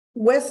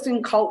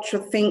Western culture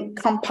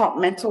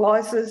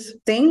compartmentalizes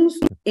things.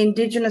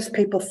 Indigenous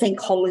people think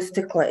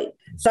holistically.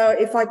 So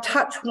if I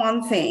touch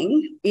one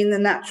thing in the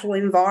natural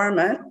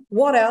environment,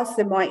 what else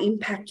am I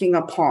impacting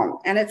upon?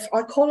 And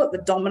I call it the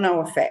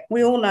domino effect.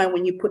 We all know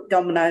when you put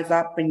dominoes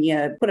up and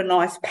you put a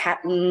nice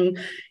pattern,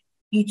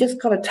 you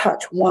just got to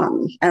touch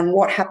one and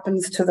what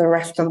happens to the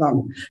rest of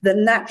them. The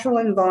natural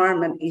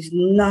environment is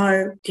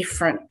no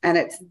different. And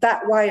it's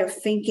that way of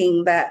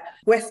thinking that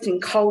Western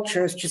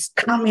culture has just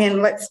come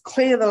in, let's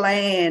clear the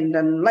land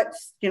and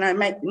let's,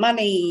 make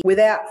money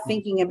without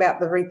thinking about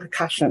the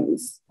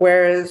repercussions.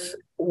 Whereas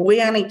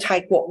we only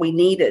take what we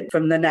needed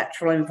from the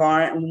natural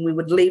environment and we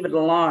would leave it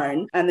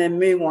alone and then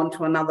move on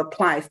to another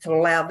place to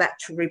allow that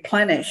to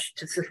replenish,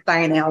 to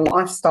sustain our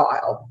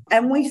lifestyle.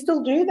 And we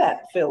still do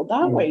that, Phil,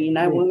 don't we?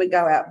 When we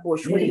go out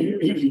bush,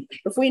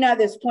 if we know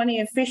there's plenty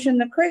of fish in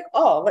the creek,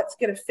 let's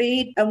get a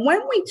feed. And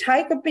when we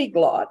take a big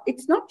lot,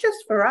 it's not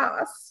just for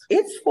us,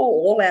 it's for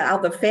all our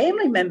other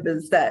family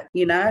members that,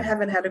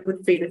 haven't had a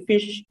good feed of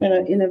fish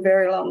in a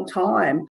very long time.